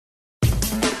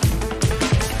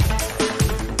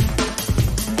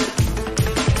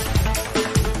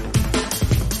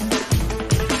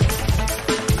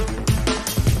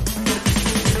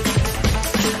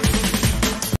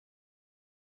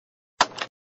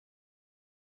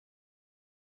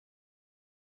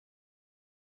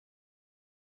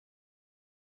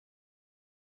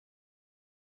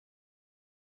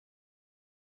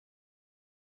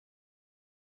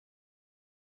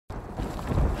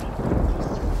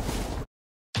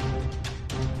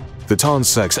the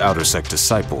Tonsec's outer sect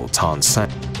disciple, Tonsec.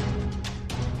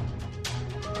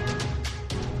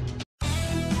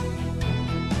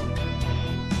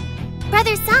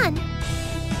 Brother Sun,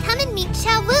 come and meet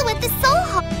Xiao Wu at the Soul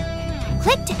Hall.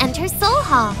 Click to enter Soul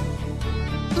Hall.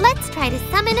 Let's try to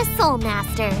summon a Soul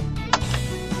Master.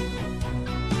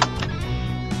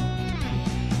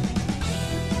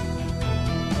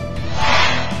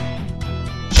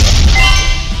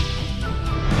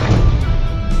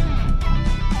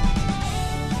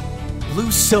 Blue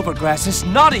Silvergrass is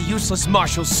not a useless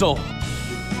martial soul.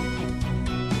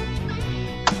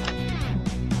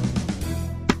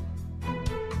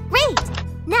 Great!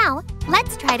 Now,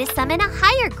 let's try to summon a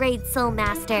higher grade Soul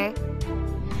Master.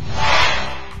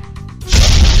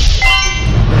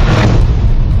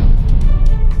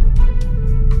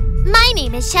 My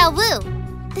name is Xiao Wu,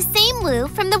 the same Wu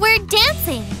from the word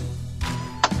dancing.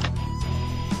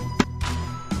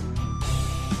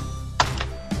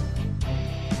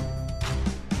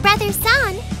 Brother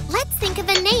San, let's think of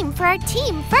a name for our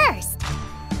team first.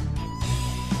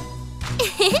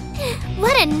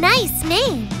 What a nice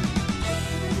name!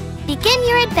 Begin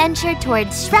your adventure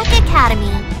towards Shrek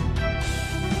Academy.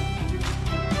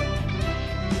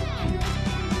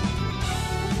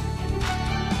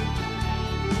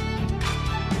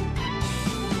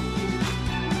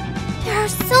 There are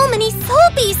so many soul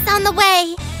beasts on the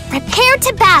way! Prepare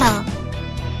to battle!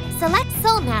 Select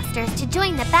Soul Masters to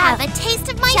join the battle. Have a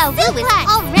taste of my suplex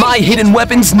already. My hidden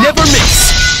weapons never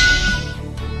miss!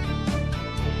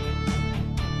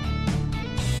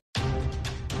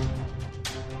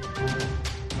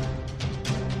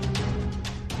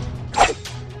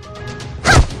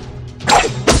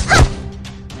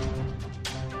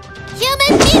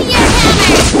 Human Meteor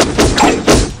Hammer!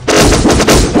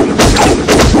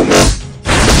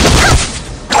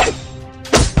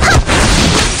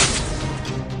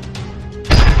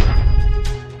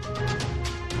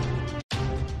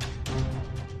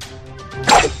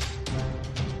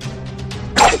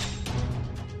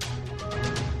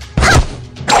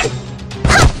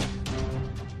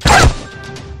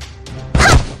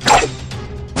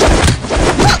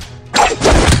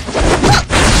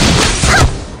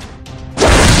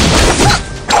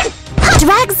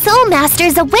 Drag Soul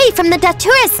Masters away from the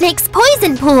Datura Snake's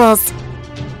poison pools!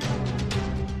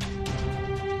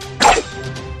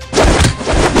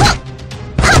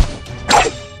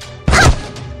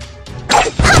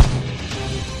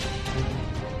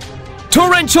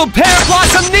 Torrential Pear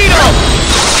Blossom Needle!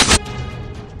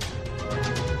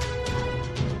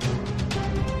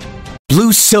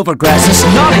 Blue Silvergrass is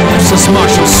not a useless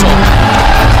martial soul.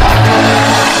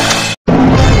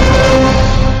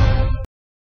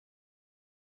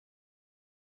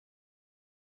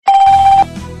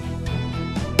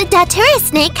 The Datura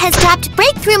Snake has dropped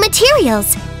breakthrough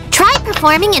materials. Try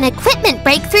performing an equipment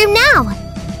breakthrough now.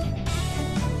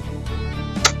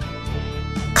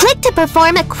 Click to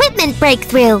perform equipment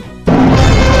breakthrough.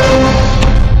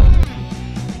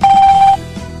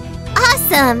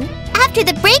 Awesome! After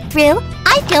the breakthrough,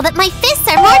 I feel that my fists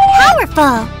are more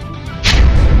powerful.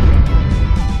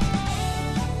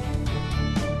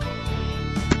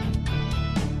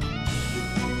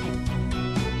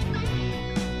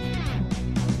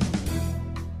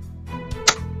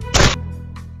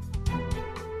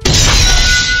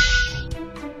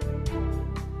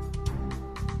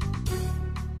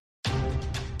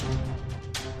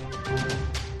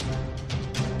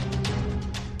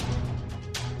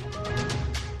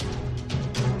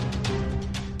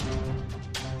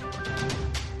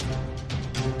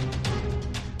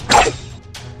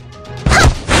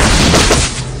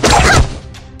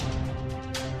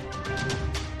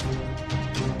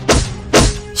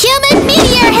 Human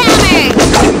Meteor Hammer!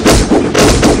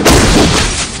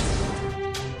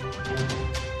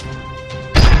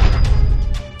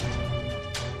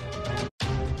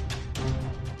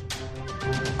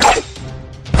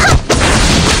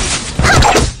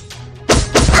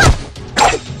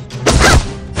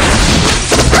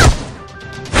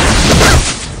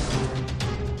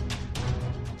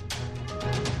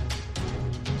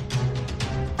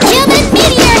 Human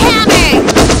Meteor Hammer!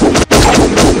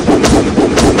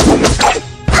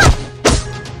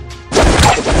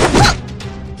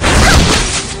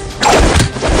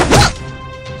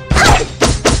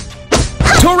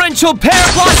 Torrential Pear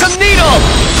Blossom Needle!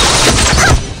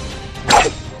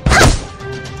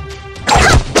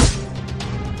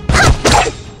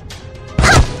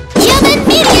 Human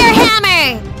Meteor Hammer!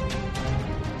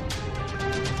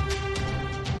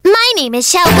 My name is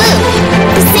Xiao Wu,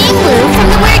 the same Wu from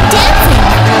the word dancing.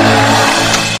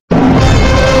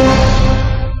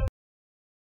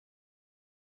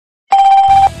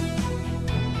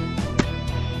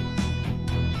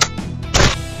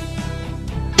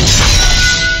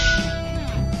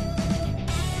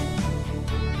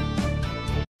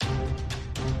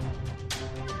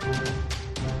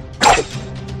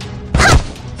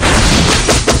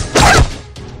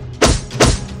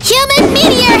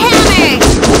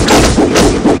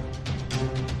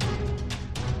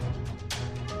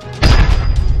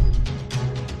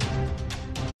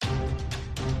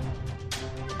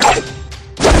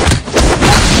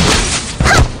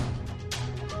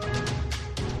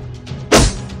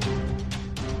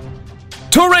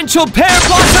 Torrential Pear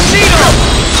Blossom Needle!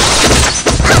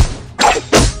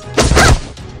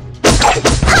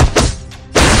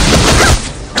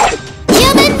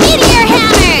 Human Meteor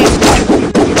Hammer!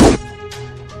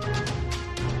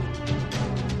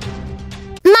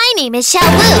 My name is Xiao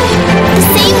Wu, the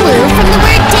same Wu from the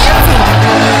word dancing.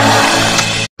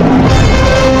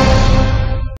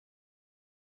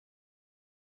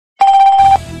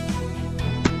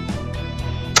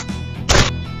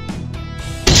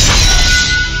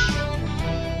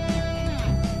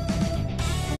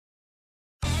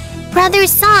 Brother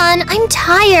San, I'm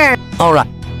tired. Alright.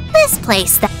 This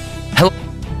place then. Hello?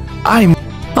 I'm...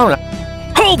 Alright.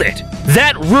 Hold it!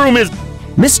 That room is...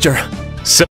 Mr.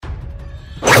 So...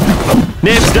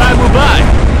 Name's Dai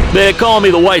Wubai. They call me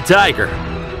the White Tiger.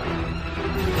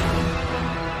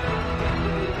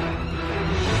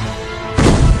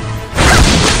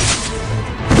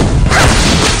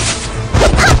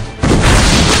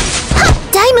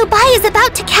 Daimubai is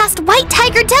about to cast White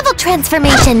Tiger Devil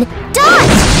Transformation.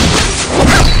 Dodge!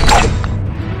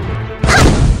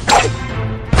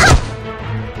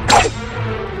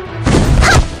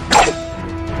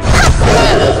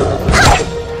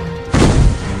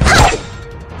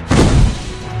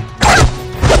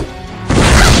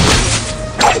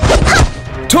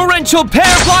 Torrential Pear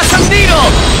Blossom Needle!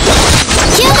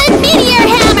 Human Meteor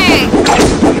Hammer!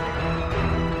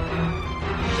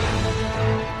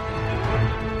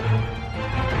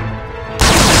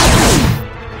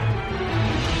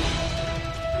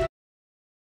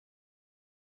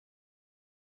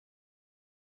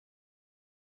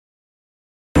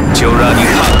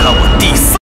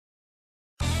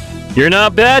 You're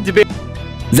not bad to be...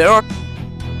 There are...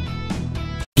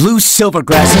 Blue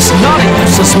Silvergrass is not a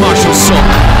useless martial soul!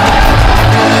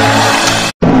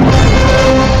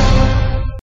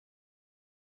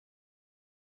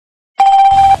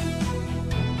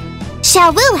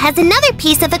 Xiao Wu has another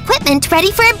piece of equipment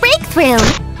ready for a breakthrough.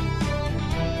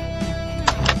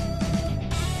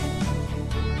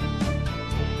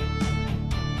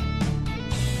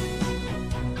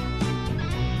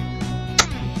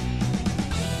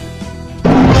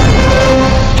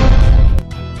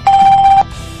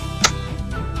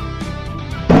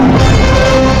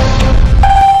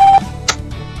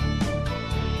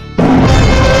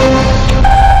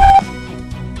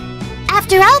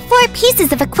 After all 4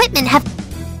 pieces of equipment have...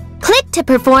 Click to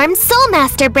perform Soul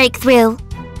Master Breakthrough.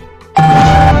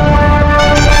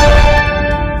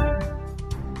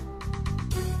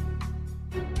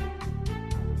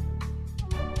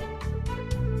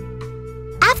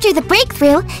 After the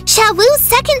breakthrough, Xiao Wu's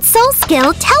second soul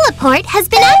skill, Teleport, has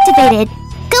been activated.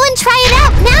 Go and try it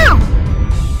out now!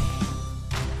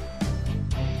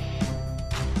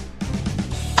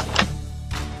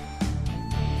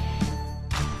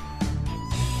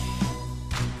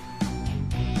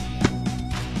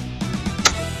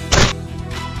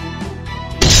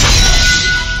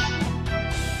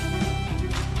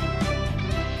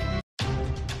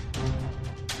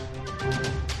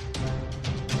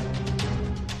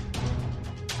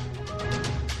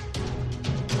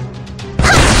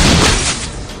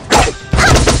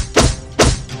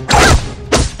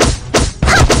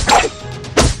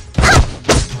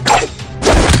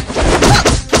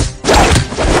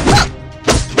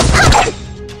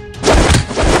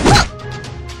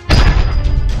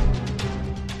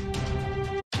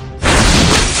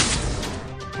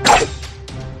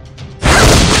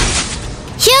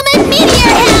 Human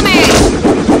Meteor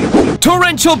Hammer!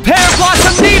 Torrential Pear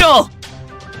Blossom Needle!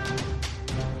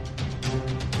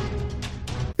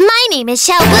 My name is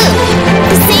Xiao Wu,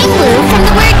 the same Wu from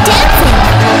the word dancing.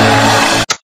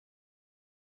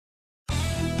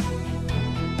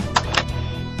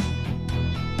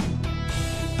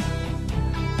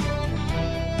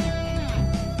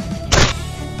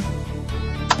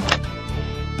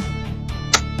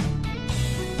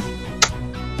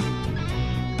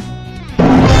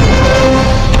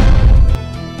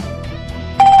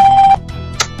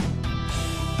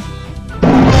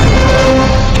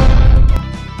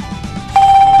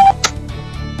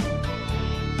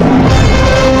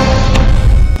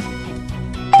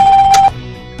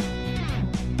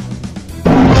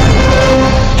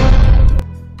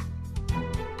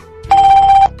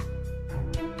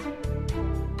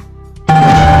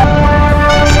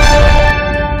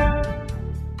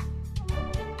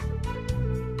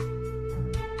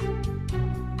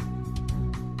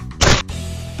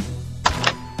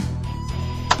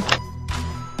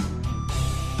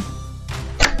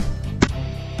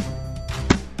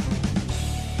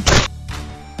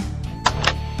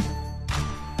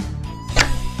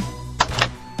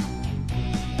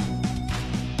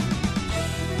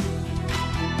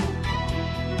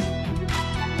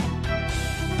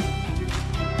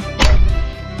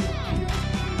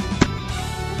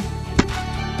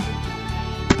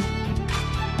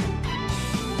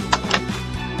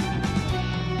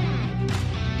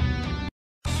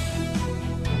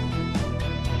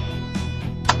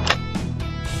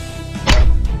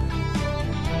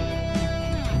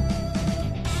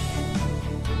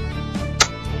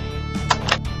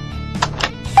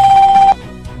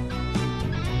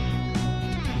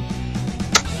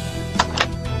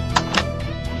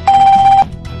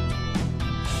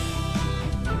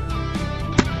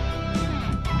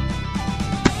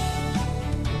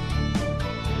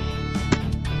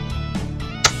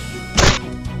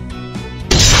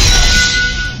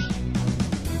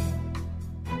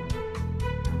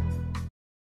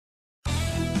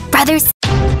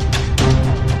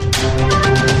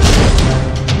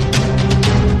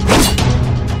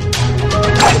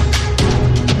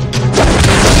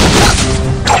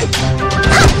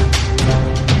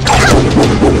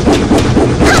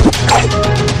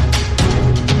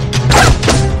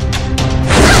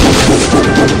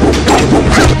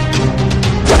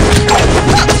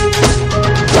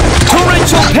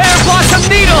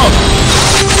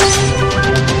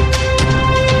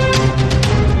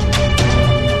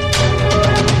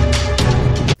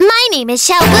 name is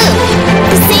Xiao Wu.